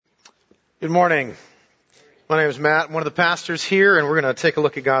Good morning. My name is Matt. I'm one of the pastors here, and we're going to take a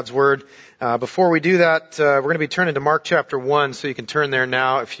look at God's Word. Before we do that, we're going to be turning to Mark chapter 1, so you can turn there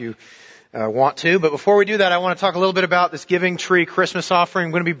now if you want to. But before we do that, I want to talk a little bit about this Giving Tree Christmas offering.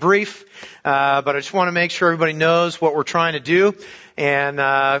 I'm going to be brief, but I just want to make sure everybody knows what we're trying to do, and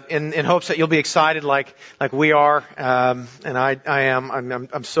in hopes that you'll be excited like we are, and I am.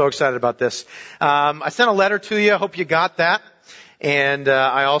 I'm so excited about this. I sent a letter to you. I hope you got that. And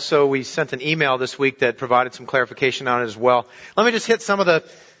we sent an email this week that provided some clarification on it as well. Let me just hit some of the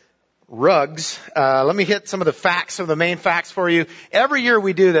rugs. Let me hit some of the facts, some of the main facts for you. Every year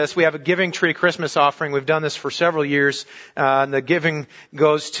we do this. We have a Giving Tree Christmas offering. We've done this for several years. And the giving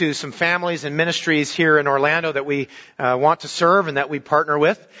goes to some families and ministries here in Orlando that we want to serve and that we partner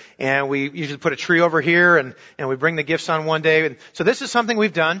with. And we usually put a tree over here and we bring the gifts on one day. And so this is something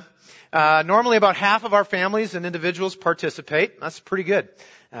we've done. Normally about half of our families and individuals participate. That's pretty good.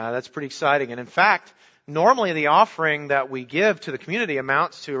 That's pretty exciting. And in fact, normally the offering that we give to the community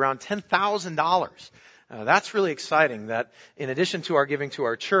amounts to around $10,000. That's really exciting that in addition to our giving to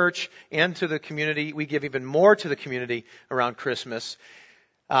our church and to the community, we give even more to the community around Christmas.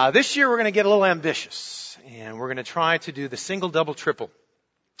 This year we're going to get a little ambitious and we're going to try to do the single, double, triple.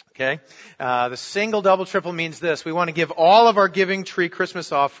 Okay? The single, double, triple means this. We want to give all of our Giving Tree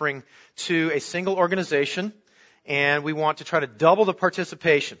Christmas offering to a single organization, and we want to try to double the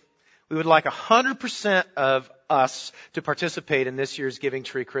participation. We would like 100% of us to participate in this year's Giving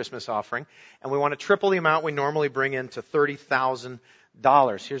Tree Christmas offering, and we want to triple the amount we normally bring in to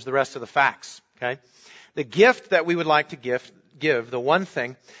 $30,000. Here's the rest of the facts. Okay? The gift that we would like to give, the one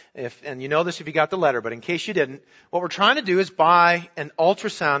thing, and you know this if you got the letter, but in case you didn't, what we're trying to do is buy an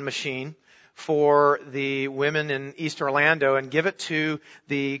ultrasound machine for the women in East Orlando and give it to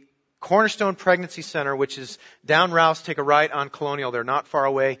the Cornerstone Pregnancy Center, which is down Rouse. Take a right on Colonial. They're not far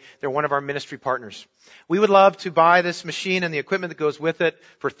away. They're one of our ministry partners. We would love to buy this machine and the equipment that goes with it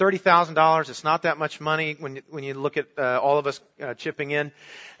for $30,000. It's not that much money when you look at all of us chipping in.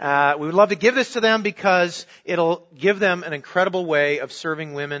 We would love to give this to them because it'll give them an incredible way of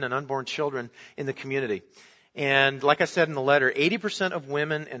serving women and unborn children in the community. And like I said in the letter, 80% of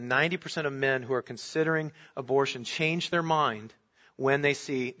women and 90% of men who are considering abortion change their mind when they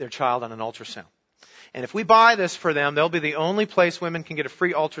see their child on an ultrasound. And if we buy this for them, they'll be the only place women can get a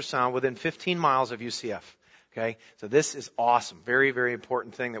free ultrasound within 15 miles of UCF. Okay? So this is awesome. Very, very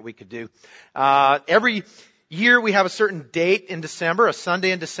important thing that we could do. Every year we have a certain date in December, a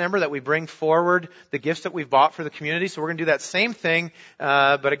Sunday in December, that we bring forward the gifts that we've bought for the community. So we're going to do that same thing.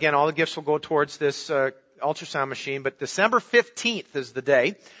 But again, all the gifts will go towards this ultrasound machine. But December 15th is the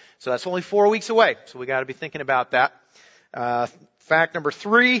day. So that's only 4 weeks away. So we got to be thinking about that. Fact number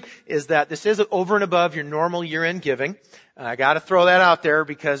 3 is that this is over and above your normal year-end giving. I got to throw that out there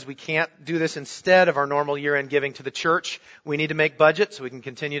because we can't do this instead of our normal year-end giving to the church. We need to make budget so we can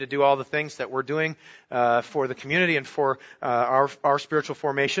continue to do all the things that we're doing for the community and for our spiritual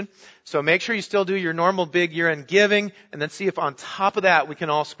formation. So make sure you still do your normal big year-end giving, and then see if on top of that we can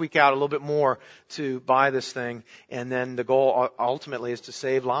all squeak out a little bit more to buy this thing. And then the goal ultimately is to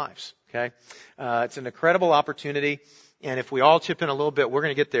save lives. Okay, it's an incredible opportunity. And if we all chip in a little bit, we're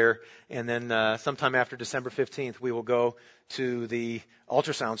going to get there. And then sometime after December 15th, we will go to the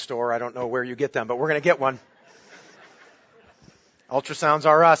ultrasound store. I don't know where you get them, but we're going to get one. Ultrasounds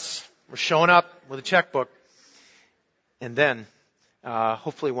are us. We're showing up with a checkbook. And then,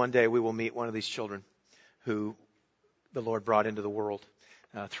 hopefully one day we will meet one of these children who the Lord brought into the world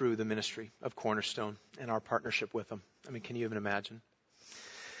through the ministry of Cornerstone and our partnership with them. I mean, can you even imagine?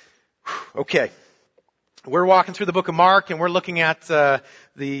 Okay. We're walking through the book of Mark, and we're looking at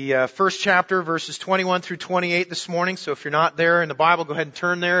the first chapter, verses 21 through 28 this morning. So if you're not there in the Bible, go ahead and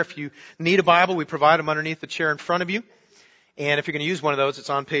turn there. If you need a Bible, we provide them underneath the chair in front of you. And if you're going to use one of those,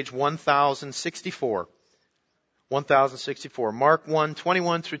 it's on page 1064. 1064. Mark 1,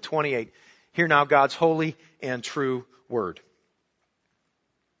 21 through 28. Hear now God's holy and true word.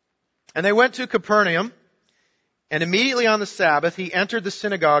 And they went to Capernaum, and immediately on the Sabbath he entered the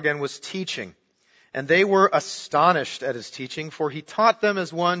synagogue and was teaching. And they were astonished at his teaching, for he taught them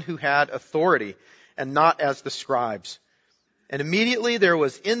as one who had authority, and not as the scribes. And immediately there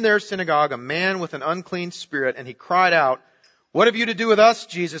was in their synagogue a man with an unclean spirit, and he cried out, "What have you to do with us,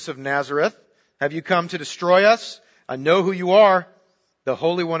 Jesus of Nazareth? Have you come to destroy us? I know who you are, the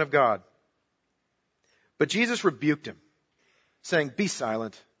Holy One of God." But Jesus rebuked him, saying, "Be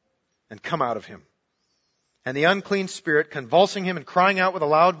silent, and come out of him." And the unclean spirit, convulsing him and crying out with a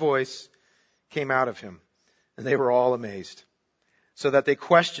loud voice, came out of him, and they were all amazed. so that they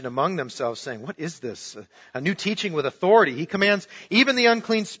questioned among themselves, saying, "What is this? A new teaching with authority. He commands even the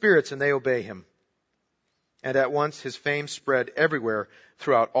unclean spirits, and they obey him." And at once his fame spread everywhere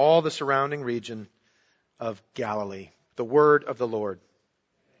throughout all the surrounding region of Galilee. The word of the Lord.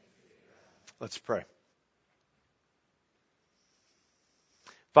 Let's pray.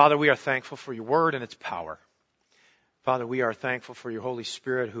 Father, we are thankful for your word and its power. Father, we are thankful for your Holy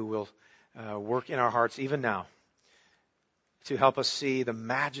Spirit who will work in our hearts even now to help us see the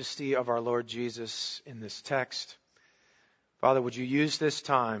majesty of our Lord Jesus in this text. Father, would you use this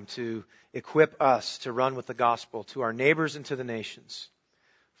time to equip us to run with the gospel to our neighbors and to the nations?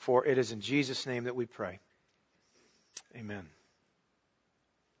 For it is in Jesus' name that we pray. Amen.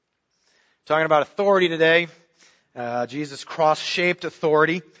 Talking about authority today. Jesus' cross-shaped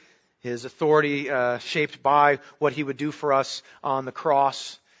authority. His authority shaped by what he would do for us on the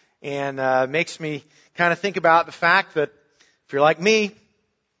cross. And makes me kind of think about the fact that if you're like me, you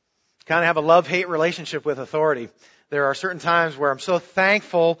kind of have a love-hate relationship with authority. There are certain times where I'm so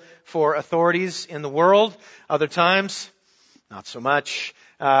thankful for authorities in the world. Other times, not so much.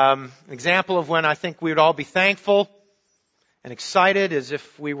 An example of when I think we would all be thankful and excited is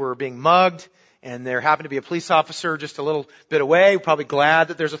if we were being mugged and there happened to be a police officer just a little bit away. We're probably glad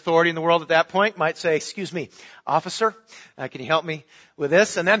that there's authority in the world at that point. Might say, "Excuse me, officer, can you help me with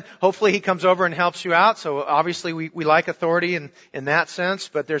this?" And then hopefully he comes over and helps you out. So obviously we like authority in that sense.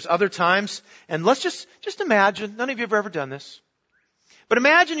 But there's other times. And let's just imagine, none of you have ever done this. But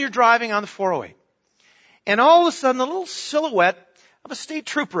imagine you're driving on the 408. And all of a sudden a little silhouette of a state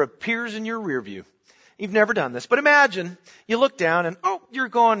trooper appears in your rear view. You've never done this, but imagine you look down and, you're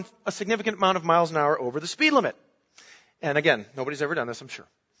going a significant amount of miles an hour over the speed limit. And again, nobody's ever done this, I'm sure.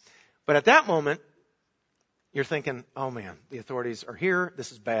 But at that moment, you're thinking, "Oh man, the authorities are here.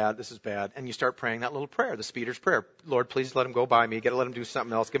 This is bad. This is bad." And you start praying that little prayer, the speeder's prayer. "Lord, please let him go by me. Let him do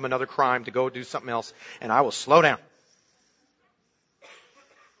something else. Give him another crime to go do something else, and I will slow down."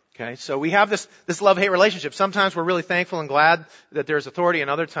 Okay, so we have this love-hate relationship. Sometimes we're really thankful and glad that there's authority, and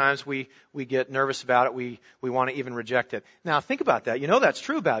other times we get nervous about it. We want to even reject it. Now, think about that. You know that's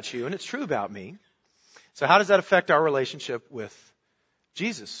true about you, and it's true about me. So how does that affect our relationship with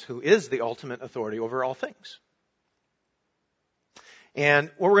Jesus, who is the ultimate authority over all things?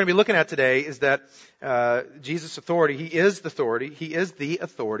 And what we're going to be looking at today is that Jesus' authority, he is the authority. He is the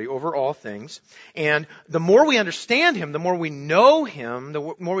authority over all things. And the more we understand him, the more we know him,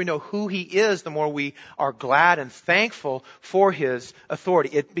 the more we know who he is, the more we are glad and thankful for his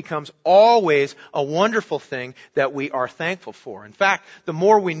authority. It becomes always a wonderful thing that we are thankful for. In fact, the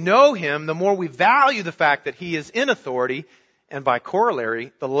more we know him, the more we value the fact that he is in authority. And by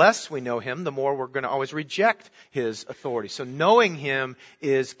corollary, the less we know him, the more we're going to always reject his authority. So knowing him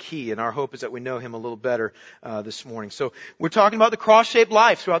is key, and our hope is that we know him a little better this morning. So we're talking about the cross-shaped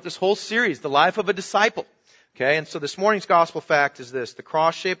life throughout this whole series, the life of a disciple. Okay, and so this morning's gospel fact is this: the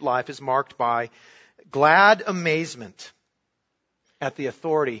cross-shaped life is marked by glad amazement at the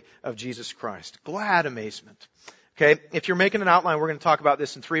authority of Jesus Christ. Glad amazement. Okay, if you're making an outline, we're going to talk about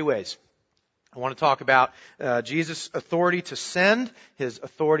this in three ways. I want to talk about Jesus' authority to send, his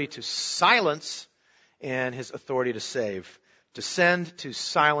authority to silence, and his authority to save. To send, to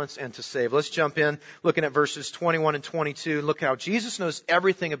silence, and to save. Let's jump in, looking at verses 21 and 22. Look how Jesus knows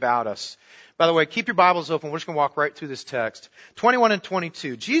everything about us. By the way, keep your Bibles open. We're just going to walk right through this text. 21 and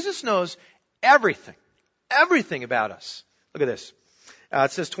 22. Jesus knows everything about us. Look at this.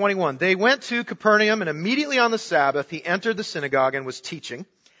 It says 21. They went to Capernaum, and immediately on the Sabbath he entered the synagogue and was teaching.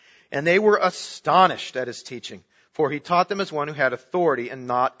 And they were astonished at his teaching, for he taught them as one who had authority and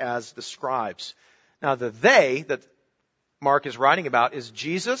not as the scribes. Now the they that Mark is writing about is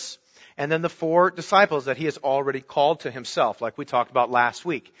Jesus and then the 4 disciples that he has already called to himself, like we talked about last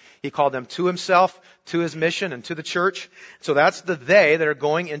week. He called them to himself, to his mission, and to the church. So that's the they that are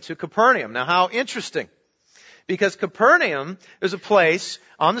going into Capernaum. Now how interesting. Because Capernaum is a place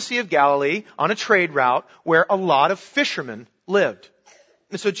on the Sea of Galilee, on a trade route, where a lot of fishermen lived.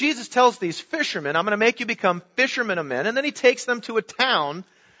 And so Jesus tells these fishermen, "I'm going to make you become fishermen of men." And then he takes them to a town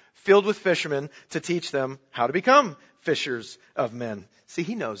filled with fishermen to teach them how to become fishers of men. See,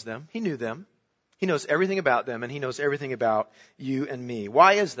 he knows them. He knew them. He knows everything about them, and he knows everything about you and me.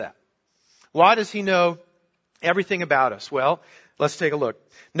 Why is that? Why does he know everything about us? Well, let's take a look.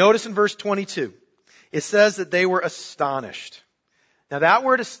 Notice in verse 22, it says that they were astonished. Now that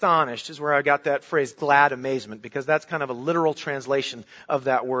word astonished is where I got that phrase glad amazement, because that's kind of a literal translation of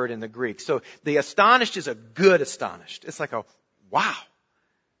that word in the Greek. So the astonished is a good astonished. It's like a wow.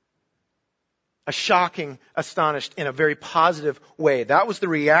 A shocking, astonished in a very positive way. That was the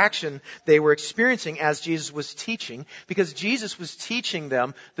reaction they were experiencing as Jesus was teaching, because Jesus was teaching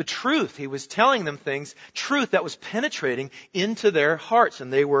them the truth. He was telling them things, truth that was penetrating into their hearts,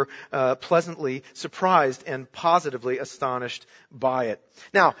 and they were pleasantly surprised and positively astonished by it.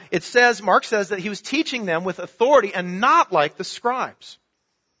 Now, Mark says that he was teaching them with authority and not like the scribes.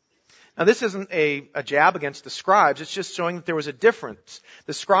 Now, this isn't a jab against the scribes. It's just showing that there was a difference.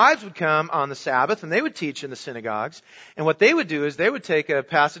 The scribes would come on the Sabbath and they would teach in the synagogues. And what they would do is they would take a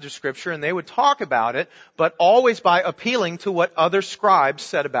passage of Scripture and they would talk about it, but always by appealing to what other scribes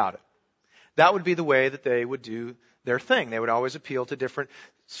said about it. That would be the way that they would do their thing. They would always appeal to different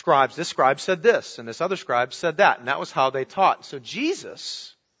scribes. This scribe said this and this other scribe said that. And that was how they taught. So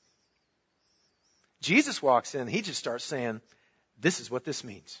Jesus walks in. He just starts saying, this is what this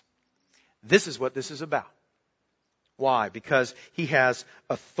means. This is what this is about. Why? Because he has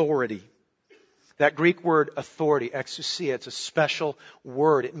authority. That Greek word authority, exousia, it's a special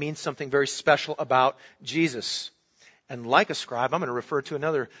word. It means something very special about Jesus. And like a scribe, I'm going to refer to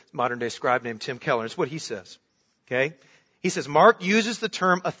another modern day scribe named Tim Keller. It's what he says. Okay? He says, Mark uses the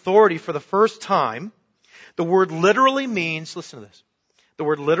term authority for the first time. The word literally means, listen to this. The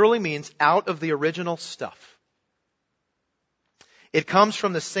word literally means out of the original stuff. It comes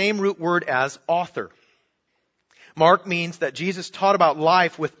from the same root word as author. Mark means that Jesus taught about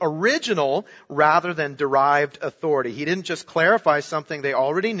life with original rather than derived authority. He didn't just clarify something they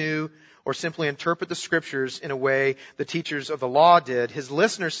already knew or simply interpret the Scriptures in a way the teachers of the law did. His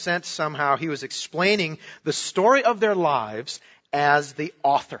listeners sensed somehow he was explaining the story of their lives as the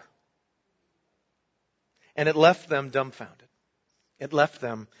author. And it left them dumbfounded. It left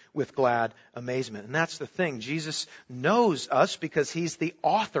them with glad amazement. And that's the thing. Jesus knows us because He's the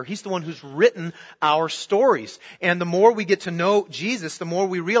author. He's the one who's written our stories. And the more we get to know Jesus, the more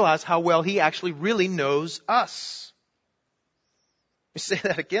we realize how well He actually really knows us. Let me say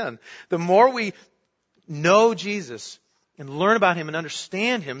that again. The more we know Jesus and learn about Him and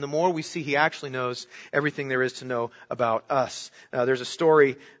understand Him, the more we see He actually knows everything there is to know about us. There's a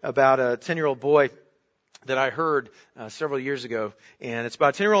story about a 10-year-old boy that I heard several years ago. And it's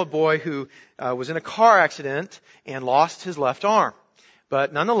about a 10-year-old boy who was in a car accident and lost his left arm.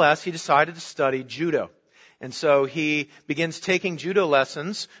 But nonetheless, he decided to study judo. And so he begins taking judo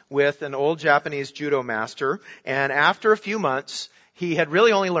lessons with an old Japanese judo master. And after a few months, he had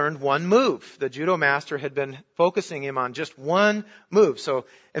really only learned one move. The judo master had been focusing him on just one move. So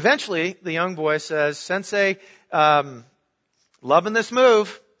eventually, the young boy says, Sensei, loving this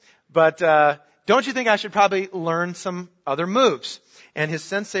move, but don't you think I should probably learn some other moves? And his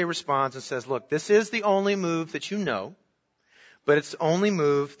sensei responds and says, look, this is the only move that you know, but it's the only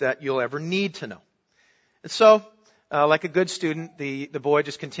move that you'll ever need to know. And so, like a good student, the boy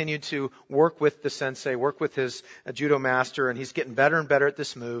just continued to work with the sensei, work with his judo master, and he's getting better and better at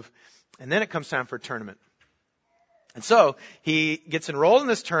this move. And then it comes time for a tournament. And so he gets enrolled in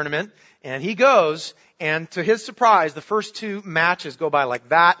this tournament, and he goes, and to his surprise, the first two matches go by like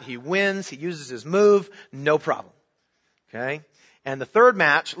that. He wins, he uses his move, no problem. Okay? And the third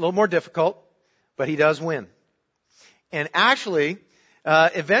match, a little more difficult, but he does win. And actually,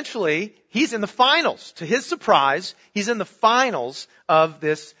 eventually, he's in the finals. To his surprise, he's in the finals of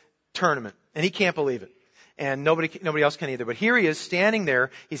this tournament. And he can't believe it. And nobody else can either. But here he is standing there.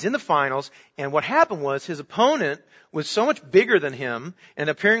 He's in the finals. And what happened was his opponent was so much bigger than him and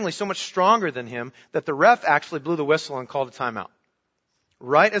apparently so much stronger than him that the ref actually blew the whistle and called a timeout.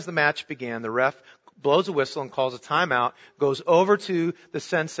 Right as the match began, the ref blows a whistle and calls a timeout, goes over to the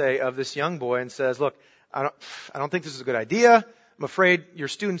sensei of this young boy and says, look, I don't think this is a good idea. I'm afraid your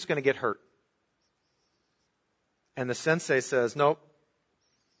student's going to get hurt. And the sensei says, nope,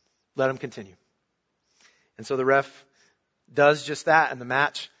 let him continue. And so the ref does just that, and the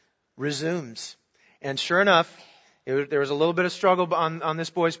match resumes. And sure enough, there was a little bit of struggle on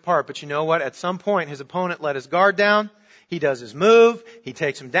this boy's part, but you know what? At some point, his opponent let his guard down. He does his move, he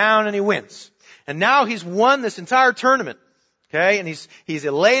takes him down, and he wins. And now he's won this entire tournament. Okay, and he's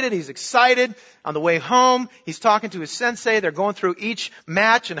elated, he's excited. On the way home, he's talking to his sensei. They're going through each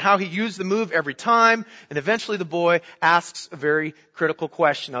match and how he used the move every time. And eventually the boy asks a very critical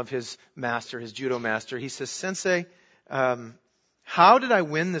question of his master, his judo master. He says, Sensei, how did I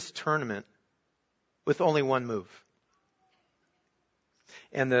win this tournament with only one move?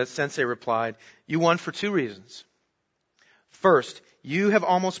 And the sensei replied, you won for two reasons. First, you have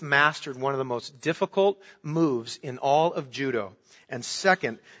almost mastered one of the most difficult moves in all of judo. And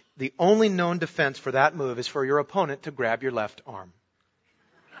second, the only known defense for that move is for your opponent to grab your left arm.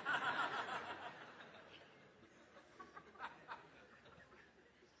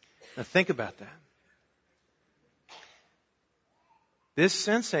 Now think about that. This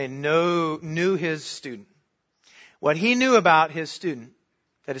sensei knew his student. What he knew about his student,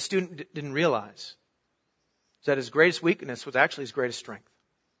 that his student didn't realize, is that his greatest weakness was actually his greatest strength.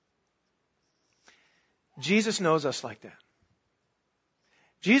 Jesus knows us like that.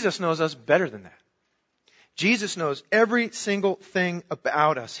 Jesus knows us better than that. Jesus knows every single thing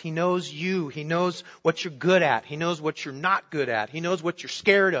about us. He knows you. He knows what you're good at. He knows what you're not good at. He knows what you're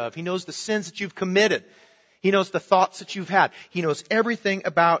scared of. He knows the sins that you've committed. He knows the thoughts that you've had. He knows everything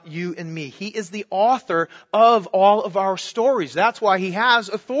about you and me. He is the author of all of our stories. That's why He has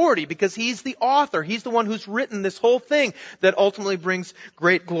authority, because He's the author. He's the one who's written this whole thing that ultimately brings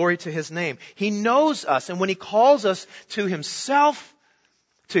great glory to His name. He knows us, and when He calls us to Himself,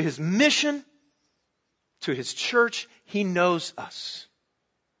 to His mission, to His church, He knows us.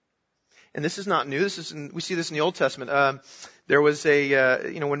 And this is not new. We see this in the Old Testament. There was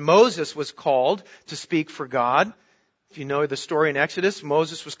when Moses was called to speak for God. If you know the story in Exodus,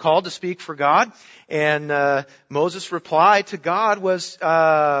 Moses was called to speak for God, and Moses' reply to God was,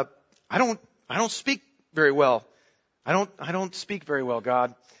 "I don't speak very well. I don't speak very well,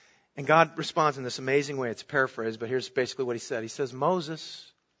 God." And God responds in this amazing way. It's a paraphrase, but here's basically what He said. He says,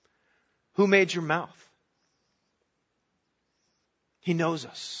 "Moses, who made your mouth?" He knows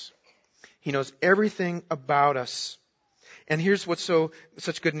us. He knows everything about us. And here's what's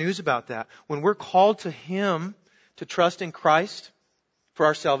such good news about that. When we're called to Him to trust in Christ for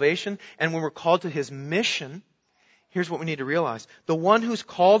our salvation, and when we're called to His mission, here's what we need to realize. The one who's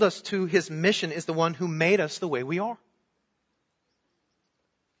called us to His mission is the one who made us the way we are.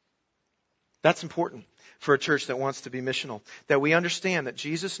 That's important for a church that wants to be missional. That we understand that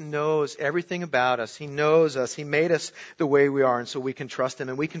Jesus knows everything about us. He knows us. He made us the way we are, and so we can trust Him.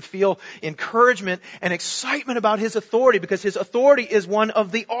 And we can feel encouragement and excitement about His authority, because His authority is one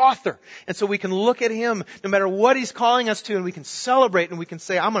of the author. And so we can look at Him no matter what He's calling us to, and we can celebrate, and we can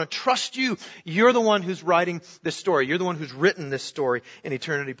say, "I'm going to trust You. You're the one who's writing this story. You're the one who's written this story in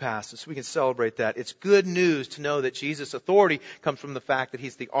eternity past." And so we can celebrate that. It's good news to know that Jesus' authority comes from the fact that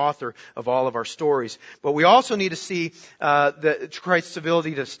He's the author of all of our stories. But we also need to see Christ's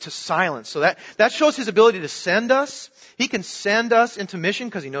ability to silence. So that shows His ability to send us. He can send us into mission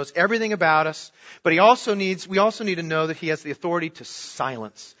because He knows everything about us. But we also need to know that He has the authority to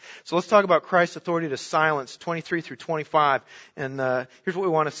silence. So let's talk about Christ's authority to silence, 23 through 25. And here's what we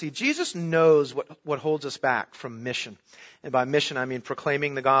want to see. Jesus knows what holds us back from mission. And by mission, I mean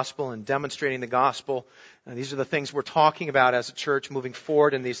proclaiming the gospel and demonstrating the gospel. And these are the things we're talking about as a church moving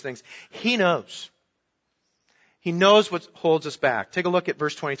forward in these things. He knows. He knows what holds us back. Take a look at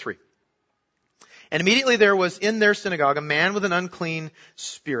verse 23. "And immediately there was in their synagogue a man with an unclean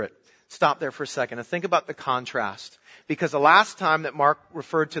spirit." Stop there for a second and think about the contrast. Because the last time that Mark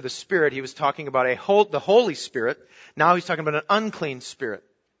referred to the Spirit, he was talking about the Holy Spirit. Now he's talking about an unclean spirit.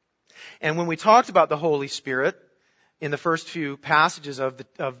 And when we talked about the Holy Spirit in the first few passages of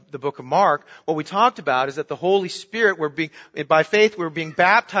the book of Mark, what we talked about is that the Holy Spirit, by faith, we're being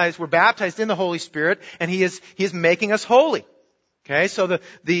baptized. We're baptized in the Holy Spirit, and He is making us holy. Okay, so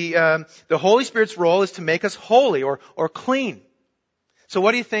the Holy Spirit's role is to make us holy or clean. So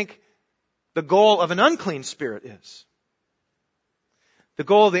what do you think the goal of an unclean spirit is? The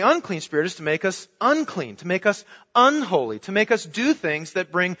goal of the unclean spirit is to make us unclean, to make us unholy, to make us do things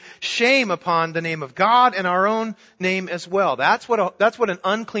that bring shame upon the name of God and our own name as well. That's what an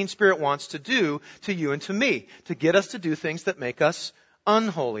unclean spirit wants to do to you and to me, to get us to do things that make us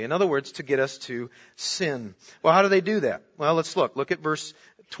unholy. In other words, to get us to sin. Well, how do they do that? Well, let's look. Look at verse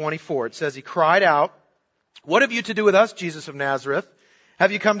 24. It says, "He cried out, 'What have you to do with us, Jesus of Nazareth?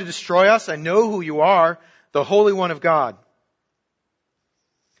 Have you come to destroy us? I know who you are, the Holy One of God.'"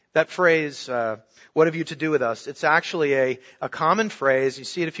 That phrase, "what have you to do with us?" It's actually a common phrase. You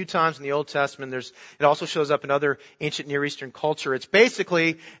see it a few times in the Old Testament. It also shows up in other ancient Near Eastern culture. It's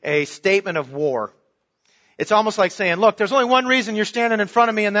basically a statement of war. It's almost like saying, "Look, there's only one reason you're standing in front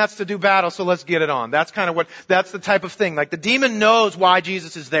of me, and that's to do battle, so let's get it on." That's the type of thing. Like the demon knows why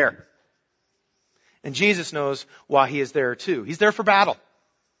Jesus is there. And Jesus knows why He is there too. He's there for battle.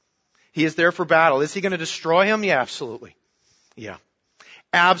 He is there for battle. Is He going to destroy him? Yeah, absolutely. Yeah.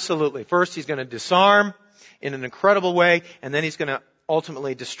 Absolutely. First, He's going to disarm in an incredible way, and then He's going to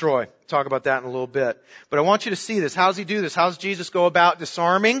ultimately destroy. Talk about that in a little bit. But I want you to see this. How does He do this? How does Jesus go about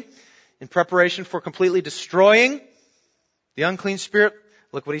disarming in preparation for completely destroying the unclean spirit?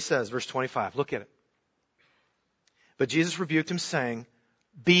 Look what He says, verse 25. Look at it. "But Jesus rebuked him, saying,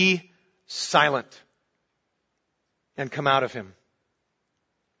 'Be silent and come out of him.'"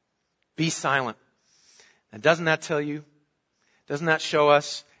 Be silent. And doesn't that show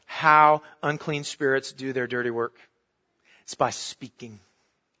us how unclean spirits do their dirty work? It's by speaking.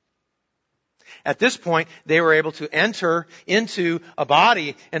 At this point, they were able to enter into a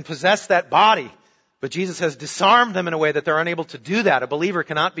body and possess that body. But Jesus has disarmed them in a way that they're unable to do that. A believer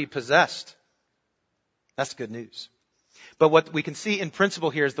cannot be possessed. That's good news. But what we can see in principle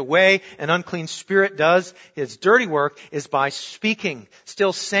here is the way an unclean spirit does his dirty work is by speaking,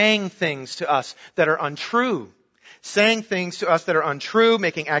 still saying things to us that are untrue. Saying things to us that are untrue,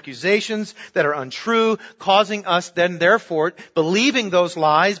 making accusations that are untrue, causing us then therefore believing those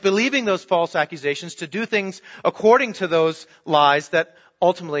lies, believing those false accusations, to do things according to those lies that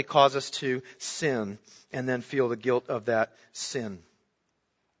ultimately cause us to sin and then feel the guilt of that sin.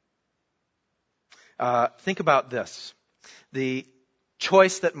 Think about this. The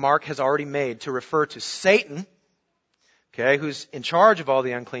choice that Mark has already made to refer to Satan, okay, who's in charge of all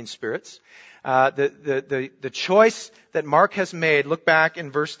the unclean spirits. The choice that Mark has made, look back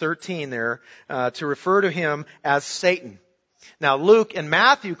in verse 13 there, to refer to him as Satan. Now Luke and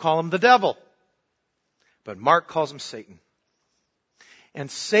Matthew call him the devil, but Mark calls him Satan. And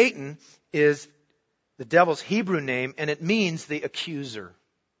Satan is the devil's Hebrew name, and it means the accuser.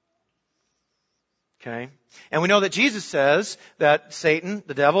 Okay? And we know that Jesus says that Satan,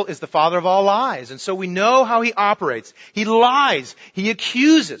 the devil, is the father of all lies. And so we know how he operates. He lies. He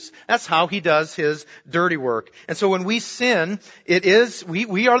accuses. That's how he does his dirty work. And so when we sin,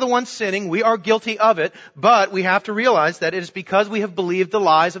 we are the ones sinning. We are guilty of it. But we have to realize that it is because we have believed the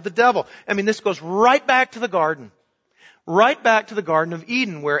lies of the devil. I mean, this goes right back to the garden. Right back to the Garden of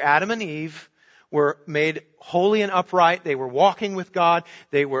Eden, where Adam and Eve were made holy and upright. They were walking with God.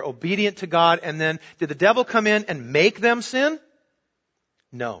 They were obedient to God. And then did the devil come in and make them sin?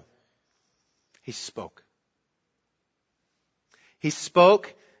 No. He spoke. He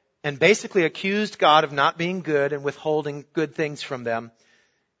spoke and basically accused God of not being good and withholding good things from them,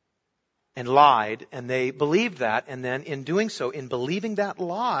 and lied. And they believed that. And then in doing so, in believing that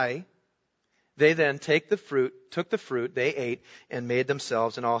lie, they then took the fruit, they ate, and made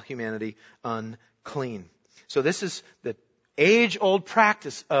themselves and all humanity unclean. So this is the age-old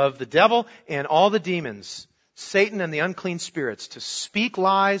practice of the devil and all the demons, Satan and the unclean spirits, to speak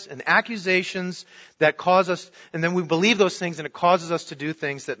lies and accusations that cause us, and then we believe those things, and it causes us to do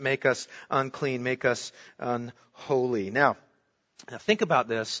things that make us unclean, make us unholy. Now think about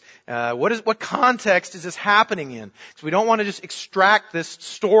this. What context is this happening in? So we don't want to just extract this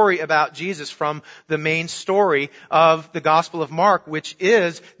story about Jesus from the main story of the Gospel of Mark, which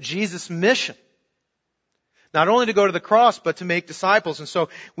is Jesus' mission. Not only to go to the cross, but to make disciples. And so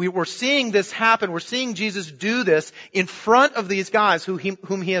we're seeing this happen. We're seeing Jesus do this in front of these guys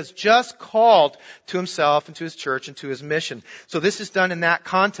whom he has just called to himself and to his church and to his mission. So this is done in that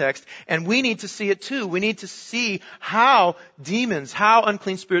context. And we need to see it too. We need to see how demons, how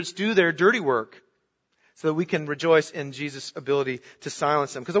unclean spirits do their dirty work, so that we can rejoice in Jesus' ability to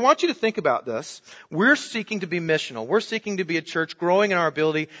silence them. Because I want you to think about this. We're seeking to be missional. We're seeking to be a church growing in our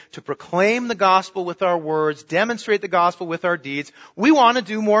ability to proclaim the gospel with our words, demonstrate the gospel with our deeds. We want to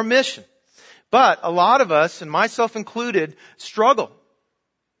do more mission. But a lot of us, and myself included, struggle.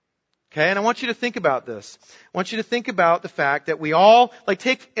 Okay, and I want you to think about this. I want you to think about the fact that we all,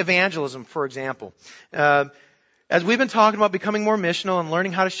 take evangelism, for example. As we've been talking about becoming more missional and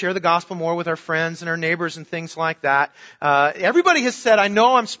learning how to share the gospel more with our friends and our neighbors and things like that, everybody has said, I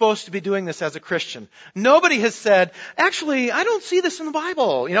know I'm supposed to be doing this as a Christian. Nobody has said, actually, I don't see this in the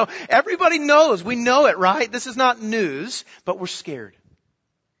Bible. Everybody knows. We know it, right? This is not news, but we're scared.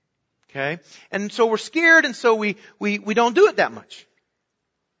 Okay? And so we're scared, and so we don't do it that much.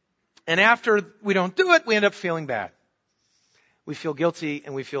 And after we don't do it, we end up feeling bad. We feel guilty,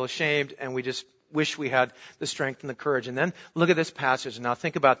 and we feel ashamed, and we just wish we had the strength and the courage. And then look at this passage. And now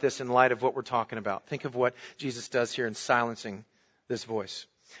think about this in light of what we're talking about. Think of what Jesus does here in silencing this voice.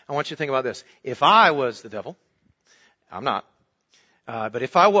 I want you to think about this. If I was the devil, I'm not, but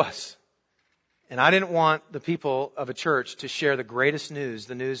if I was, and I didn't want the people of a church to share the greatest news,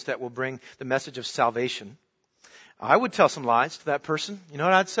 the news that will bring the message of salvation, I would tell some lies to that person. You know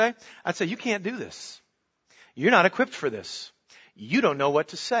what I'd say? I'd say, you can't do this. You're not equipped for this. You don't know what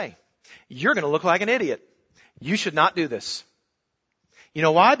to say. You're going to look like an idiot. You should not do this. You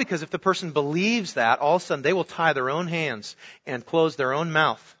know why? Because if the person believes that, all of a sudden they will tie their own hands and close their own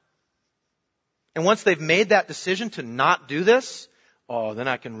mouth. And once they've made that decision to not do this, then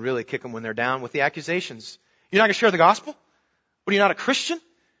I can really kick them when they're down with the accusations. You're not going to share the gospel? What, are you not a Christian?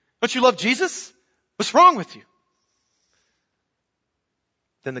 Don't you love Jesus? What's wrong with you?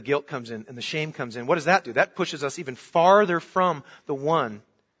 Then the guilt comes in and the shame comes in. What does that do? That pushes us even farther from the one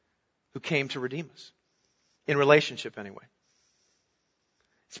who came to redeem us. In relationship, anyway.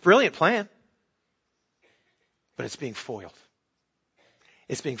 It's a brilliant plan. But it's being foiled.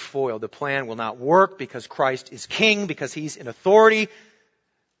 It's being foiled. The plan will not work because Christ is king, because he's in authority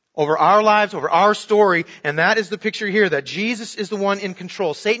over our lives, over our story. And that is the picture here, that Jesus is the one in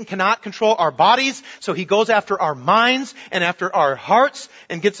control. Satan cannot control our bodies, so he goes after our minds and after our hearts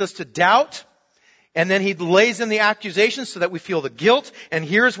and gets us to doubt. And then he lays in the accusations so that we feel the guilt. And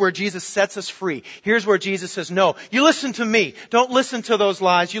here's where Jesus sets us free. Here's where Jesus says, no, you listen to me. Don't listen to those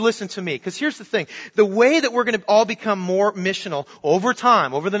lies. You listen to me. Because here's the thing. The way that we're going to all become more missional over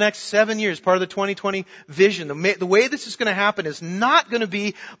time, over the next 7 years, part of the 2020 vision, the way this is going to happen is not going to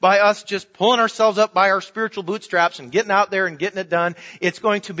be by us just pulling ourselves up by our spiritual bootstraps and getting out there and getting it done. It's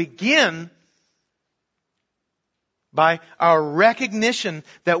going to begin by our recognition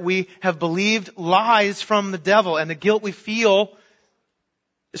that we have believed lies from the devil, and the guilt we feel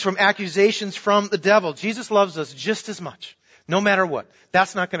is from accusations from the devil. Jesus loves us just as much, no matter what.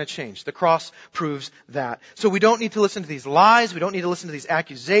 That's not going to change. The cross proves that. So we don't need to listen to these lies. We don't need to listen to these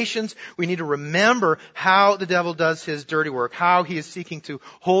accusations. We need to remember how the devil does his dirty work, how he is seeking to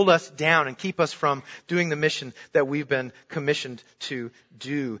hold us down and keep us from doing the mission that we've been commissioned to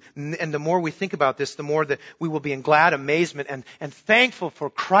do. And the more we think about this, the more that we will be in glad amazement and thankful for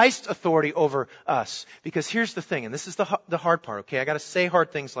Christ's authority over us. Because here's the thing, and this is the hard part, okay? I got to say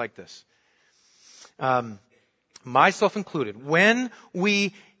hard things like this. Myself included, when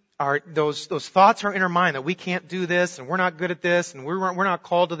we are, those thoughts are in our mind that we can't do this and we're not good at this and we're not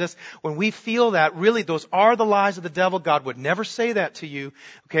called to this. When we feel that, really those are the lies of the devil. God would never say that to you.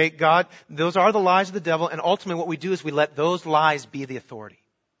 Okay, those are the lies of the devil, and ultimately what we do is we let those lies be the authority.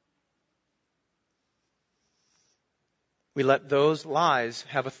 We let those lies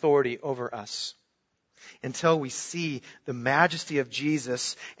have authority over us. Until we see the majesty of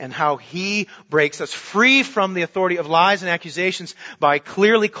Jesus and how He breaks us free from the authority of lies and accusations by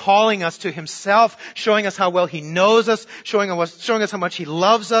clearly calling us to Himself, showing us how well He knows us, showing us how much He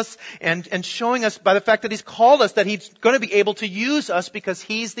loves us, and showing us by the fact that He's called us that He's going to be able to use us because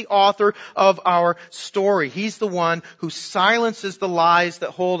He's the author of our story. He's the one who silences the lies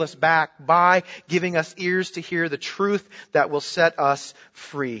that hold us back by giving us ears to hear the truth that will set us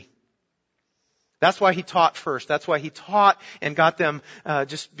free. That's why He taught first. That's why He taught and got them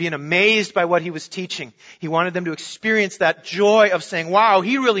just being amazed by what He was teaching. He wanted them to experience that joy of saying, wow,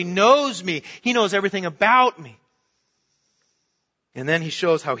 He really knows me. He knows everything about me. And then He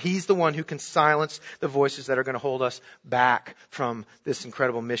shows how He's the one who can silence the voices that are going to hold us back from this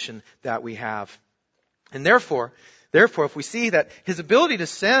incredible mission that we have. And therefore, if we see that His ability to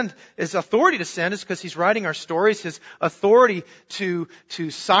send, His authority to send is because He's writing our stories, His authority to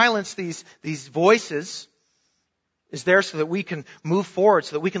silence these voices is there so that we can move forward,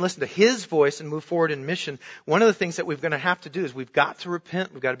 so that we can listen to His voice and move forward in mission. One of the things that we're going to have to do is we've got to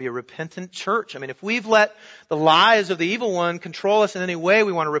repent. We've got to be a repentant church. I mean, if we've let the lies of the evil one control us in any way,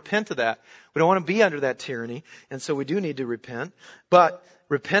 we want to repent of that. We don't want to be under that tyranny, and so we do need to repent. But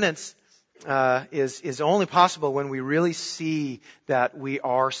repentance is only possible when we really see that we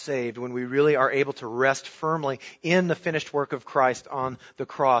are saved, when we really are able to rest firmly in the finished work of Christ on the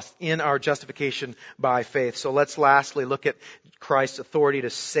cross, in our justification by faith. So let's lastly look at Christ's authority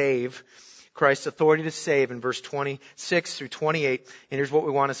to save. Christ's authority to save in verse 26 through 28. And here's what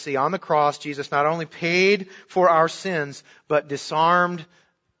we want to see. On the cross, Jesus not only paid for our sins, but disarmed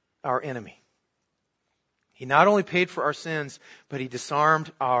our enemy. He not only paid for our sins, but He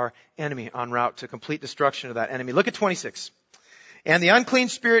disarmed our enemy en route to complete destruction of that enemy. Look at 26. And the unclean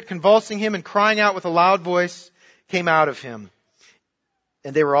spirit, convulsing him and crying out with a loud voice, came out of him.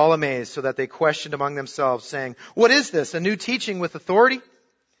 And they were all amazed, so that they questioned among themselves, saying, what is this? A new teaching with authority?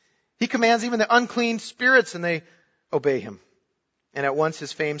 He commands even the unclean spirits, and they obey Him. And at once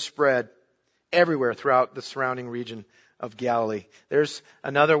His fame spread everywhere throughout the surrounding region of Galilee. There's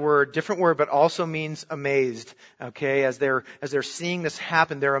another word, different word, but also means amazed. Okay, as they're seeing this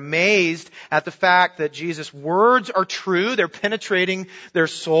happen, they're amazed at the fact that Jesus' words are true, they're penetrating their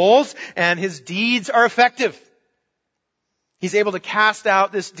souls, and His deeds are effective. He's able to cast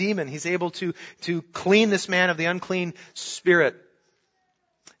out this demon. He's able to clean this man of the unclean spirit.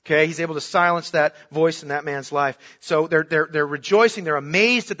 Okay, He's able to silence that voice in that man's life. So they're rejoicing, they're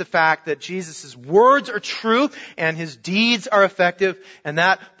amazed at the fact that Jesus' words are true and His deeds are effective. And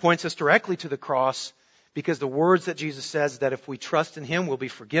that points us directly to the cross, because the words that Jesus says that if we trust in Him, we'll be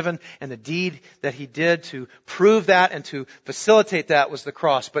forgiven. And the deed that He did to prove that and to facilitate that was the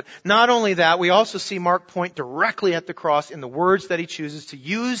cross. But not only that, we also see Mark point directly at the cross in the words that he chooses to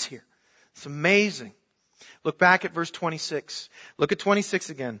use here. It's amazing. Look back at verse 26. Look at 26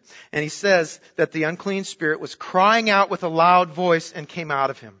 again. And he says that the unclean spirit was crying out with a loud voice and came out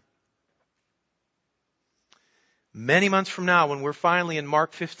of him. Many months from now, when we're finally in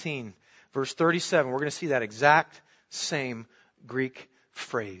Mark 15, verse 37, we're going to see that exact same Greek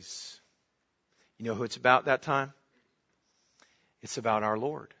phrase. You know who it's about that time? It's about our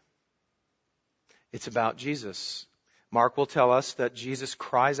Lord. It's about Jesus. Mark will tell us that Jesus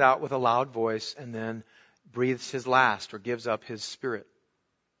cries out with a loud voice and then breathes his last or gives up his spirit.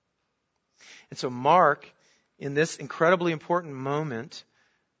 And so Mark, in this incredibly important moment,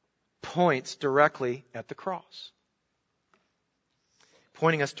 points directly at the cross.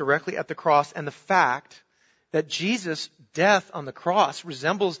 Pointing us directly at the cross and the fact that Jesus' death on the cross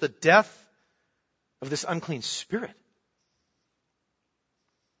resembles the death of this unclean spirit.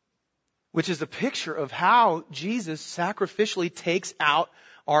 Which is the picture of how Jesus sacrificially takes out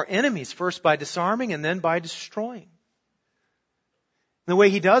our enemies, first by disarming and then by destroying. And the way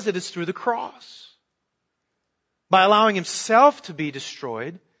he does it is through the cross. By allowing himself to be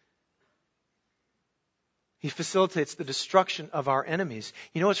destroyed, he facilitates the destruction of our enemies.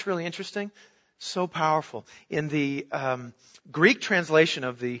 You know what's really interesting? So powerful. In the Greek translation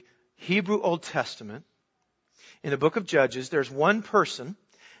of the Hebrew Old Testament, in the book of Judges, there's one person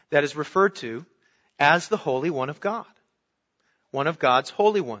that is referred to as the Holy One of God. One of God's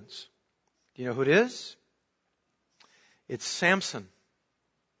holy ones. Do you know who it is? It's Samson.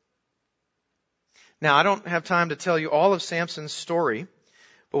 Now, I don't have time to tell you all of Samson's story,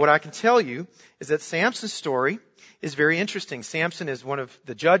 but what I can tell you is that Samson's story is very interesting. Samson is one of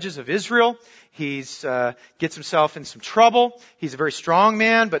the judges of Israel. He's gets himself in some trouble. He's a very strong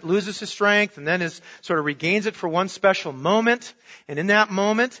man, but loses his strength and then sort of regains it for one special moment. And in that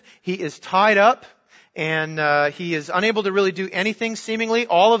moment, he is tied up and he is unable to really do anything seemingly.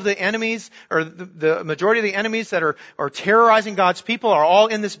 All of the enemies, or the majority of the enemies that are terrorizing God's people are all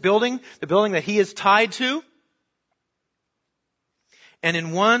in this building, the building that he is tied to. And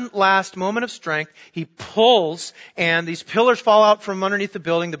in one last moment of strength, he pulls and these pillars fall out from underneath the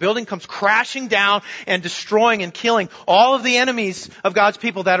building. The building comes crashing down and destroying and killing all of the enemies of God's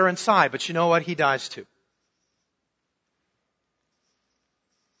people that are inside. But you know what? He dies too.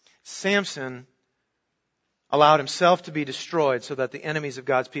 Samson allowed himself to be destroyed so that the enemies of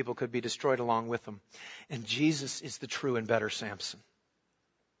God's people could be destroyed along with him. And Jesus is the true and better Samson.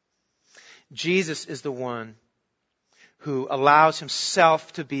 Jesus is the one who allows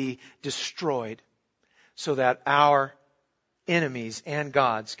himself to be destroyed so that our enemies and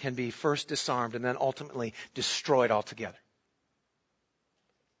God's can be first disarmed and then ultimately destroyed altogether.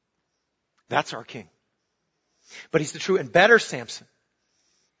 That's our King. But he's the true and better Samson.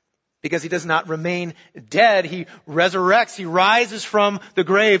 Because he does not remain dead. He resurrects. He rises from the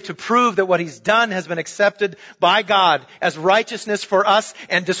grave to prove that what he's done has been accepted by God as righteousness for us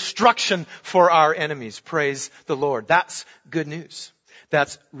and destruction for our enemies. Praise the Lord. That's good news.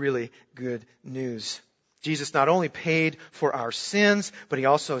 That's really good news. Jesus not only paid for our sins, but he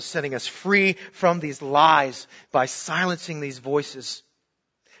also is setting us free from these lies by silencing these voices,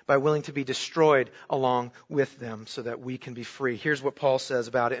 by willing to be destroyed along with them so that we can be free. Here's what Paul says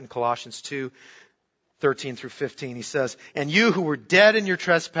about it in Colossians 2:13 through 15. He says, "And you who were dead in your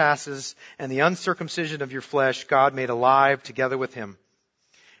trespasses and the uncircumcision of your flesh, God made alive together with him,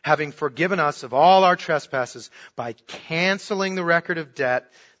 having forgiven us of all our trespasses by canceling the record of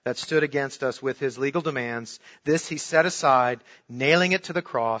debt that stood against us with his legal demands. This he set aside, nailing it to the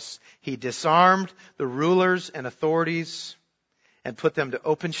cross. He disarmed the rulers and authorities and put them to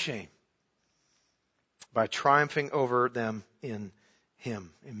open shame by triumphing over them in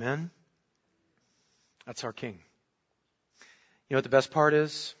him." Amen? That's our King. You know what the best part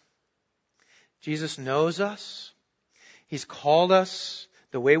is? Jesus knows us. He's called us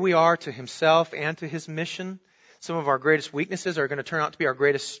the way we are to himself and to his mission. Some of our greatest weaknesses are going to turn out to be our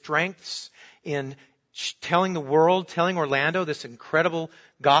greatest strengths in telling the world, telling Orlando this incredible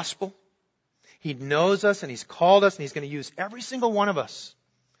gospel. He knows us and he's called us and he's going to use every single one of us.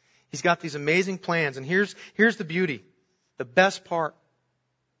 He's got these amazing plans. And here's the beauty, the best part.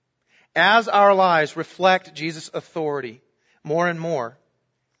 As our lives reflect Jesus' authority more and more,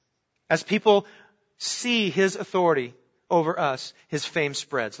 as people see his authority over us, his fame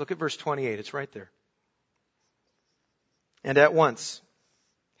spreads. Look at verse 28. It's right there. And at once,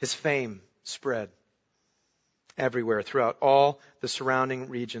 his fame spread everywhere throughout all the surrounding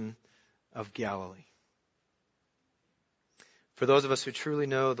region of Galilee. For those of us who truly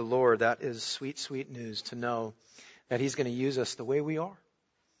know the Lord, that is sweet, sweet news to know that he's going to use us the way we are.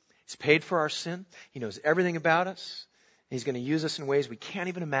 He's paid for our sin. He knows everything about us. He's going to use us in ways we can't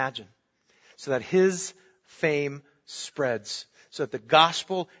even imagine so that his fame spreads, so that the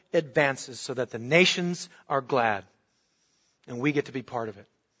gospel advances, so that the nations are glad. And we get to be part of it.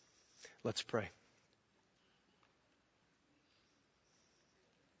 Let's pray.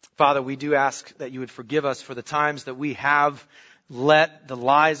 Father, we do ask that you would forgive us for the times that we have let the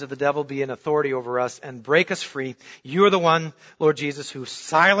lies of the devil be an authority over us and break us free. You are the one, Lord Jesus, who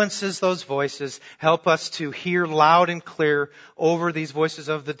silences those voices. Help us to hear loud and clear over these voices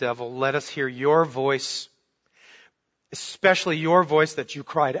of the devil. Let us hear your voice, especially your voice that you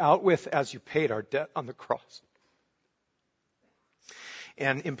cried out with as you paid our debt on the cross.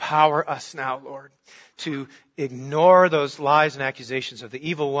 And empower us now, Lord, to ignore those lies and accusations of the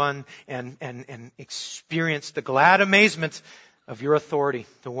evil one and experience the glad amazement of your authority,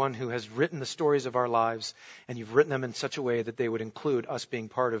 the one who has written the stories of our lives, and you've written them in such a way that they would include us being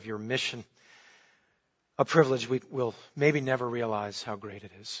part of your mission. A privilege we will maybe never realize how great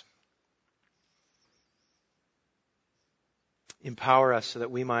it is. Empower us so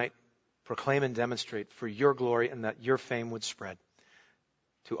that we might proclaim and demonstrate for your glory and that your fame would spread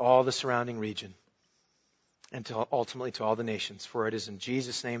to all the surrounding region and ultimately to all the nations. For it is in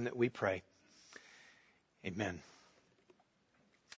Jesus' name that we pray. Amen.